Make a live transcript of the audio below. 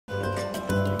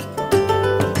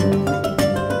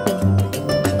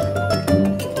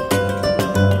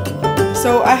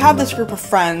So I have this group of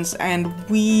friends and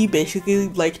we basically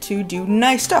like to do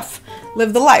nice stuff,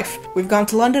 live the life. We've gone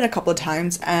to London a couple of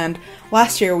times, and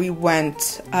last year we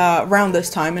went around this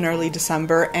time in early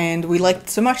December, and we liked it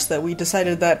so much that we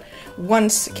decided that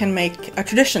once can make a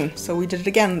tradition, so we did it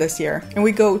again this year. And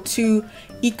we go to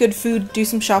eat good food, do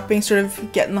some shopping, sort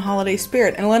of get in the holiday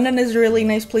spirit, and London is a really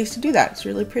nice place to do that. It's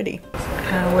really pretty.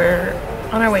 We're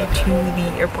on our way to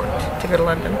the airport to go to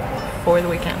London for the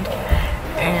weekend,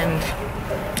 and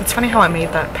it's funny how I made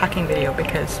that packing video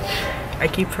because I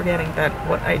keep forgetting that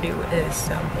what I do is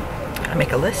I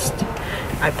make a list,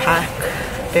 I pack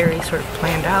very sort of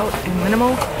planned out and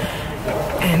minimal,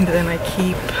 and then I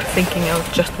keep thinking of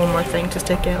just one more thing to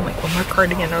stick in, like one more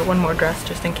cardigan or one more dress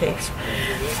just in case.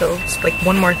 So it's like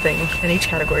one more thing in each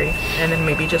category, and then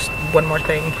maybe just one more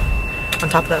thing on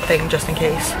top of that thing just in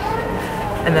case.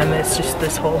 And then it's just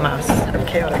this whole mass of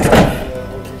chaotic stuff.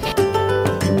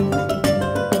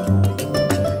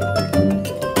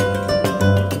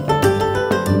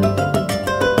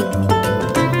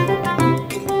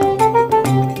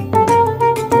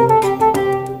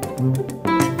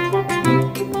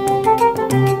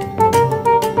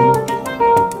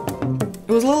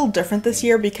 It was a little different this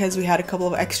year because we had a couple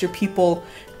of extra people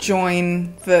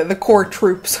join the core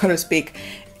troop, so to speak,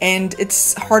 and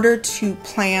it's harder to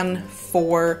plan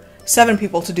for 7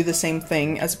 people to do the same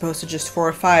thing as opposed to just 4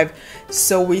 or 5,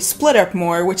 so we split up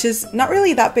more, which is not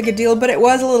really that big a deal, but it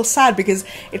was a little sad because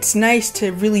it's nice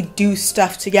to really do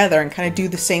stuff together and kind of do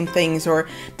the same things or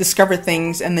discover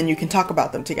things, and then you can talk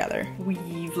about them together.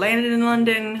 We've landed in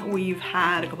London, we've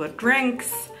had a couple of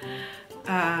drinks,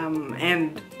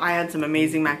 and I had some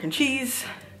amazing mac and cheese.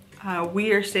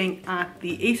 We are staying at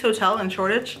the Ace Hotel in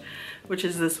Shoreditch, which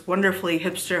is this wonderfully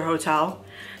hipster hotel,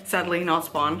 sadly not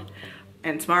Spawn.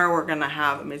 And tomorrow we're gonna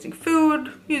have amazing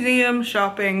food, museum,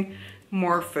 shopping,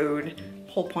 more food,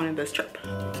 whole point of this trip.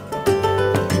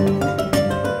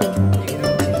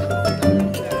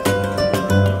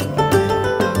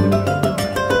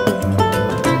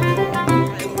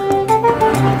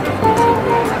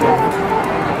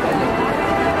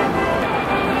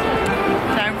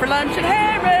 Time for lunch at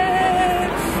Harrods!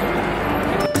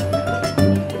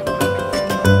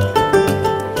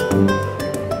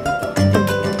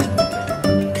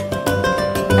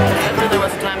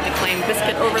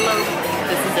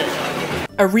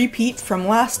 A repeat from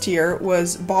last year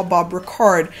was Bob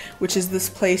Ricard, which is this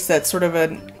place that's sort of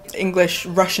an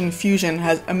English-Russian fusion,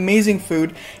 has amazing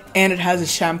food, and it has a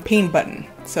champagne button.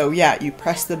 So yeah, you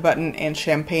press the button and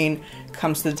champagne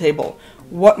comes to the table.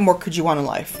 What more could you want in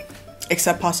life?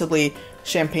 Except possibly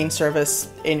champagne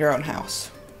service in your own house.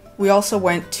 We also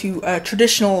went to a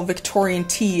traditional Victorian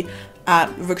tea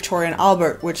at Victoria and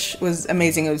Albert, which was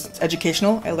amazing. It was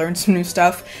educational. I learned some new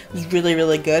stuff. It was really,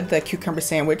 really good. The cucumber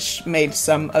sandwich made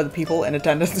some of the people in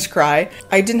attendance cry.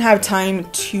 I didn't have time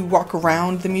to walk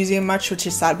around the museum much, which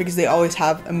is sad because they always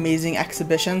have amazing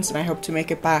exhibitions, and I hope to make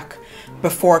it back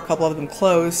before a couple of them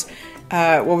close.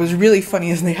 What was really funny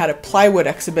is they had a plywood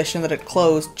exhibition that had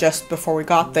closed just before we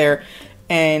got there,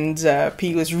 and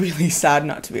Pete was really sad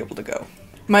not to be able to go.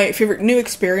 My favorite new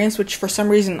experience, which for some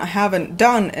reason I haven't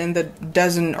done in the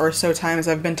dozen or so times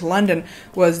I've been to London,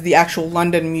 was the actual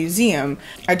London Museum.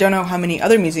 I don't know how many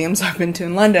other museums I've been to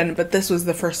in London, but this was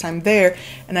the first time there,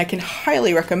 and I can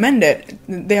highly recommend it.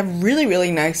 They have really,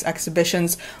 really nice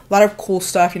exhibitions, a lot of cool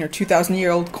stuff,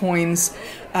 2,000-year-old coins.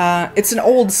 It's an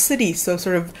old city, so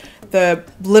sort of the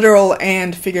literal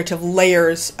and figurative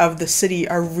layers of the city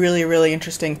are really, really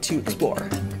interesting to explore.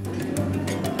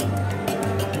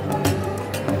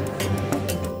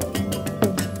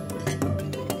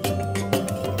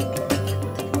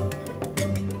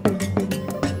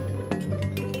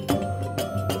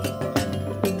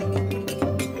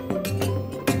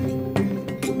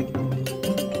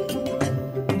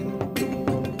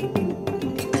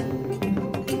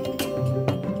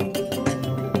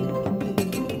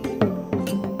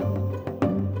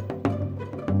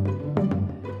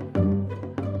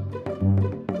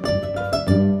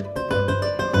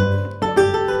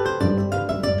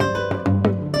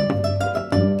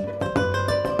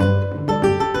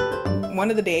 One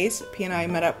of the days, P and I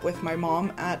met up with my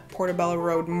mom at Portobello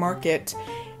Road Market,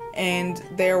 and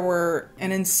there were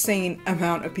an insane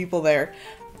amount of people there.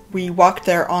 We walked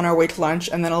there on our way to lunch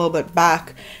and then a little bit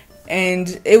back,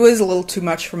 and it was a little too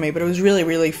much for me, but it was really,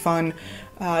 really fun.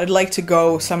 I'd like to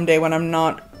go someday when I'm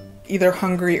not either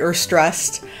hungry or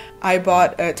stressed. I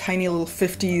bought a tiny little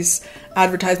 50s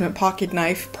advertisement pocket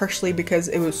knife, partially because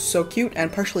it was so cute,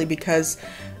 and partially because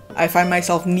I find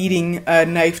myself needing a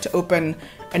knife to open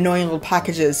annoying little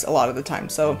packages a lot of the time,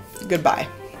 so goodbye.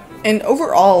 And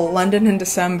overall, London in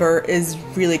December is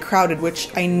really crowded, which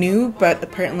I knew, but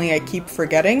apparently I keep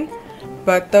forgetting.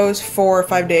 But those 4 or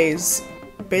 5 days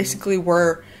basically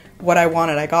were what I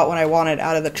wanted. I got what I wanted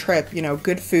out of the trip, you know,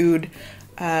 good food,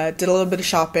 did a little bit of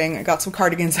shopping, I got some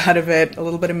cardigans out of it, a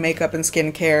little bit of makeup and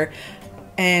skincare,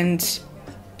 and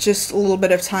just a little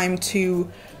bit of time to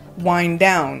wind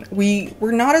down. We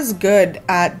were not as good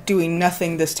at doing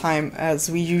nothing this time as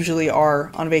we usually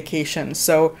are on vacation,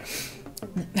 so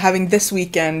having this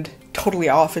weekend totally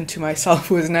off and to myself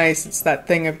was nice. It's that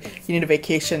thing of you need a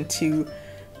vacation to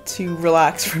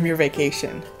relax from your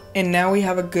vacation. And now we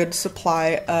have a good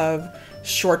supply of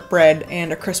shortbread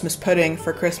and a Christmas pudding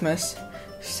for Christmas.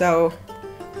 So,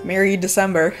 Merry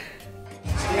December.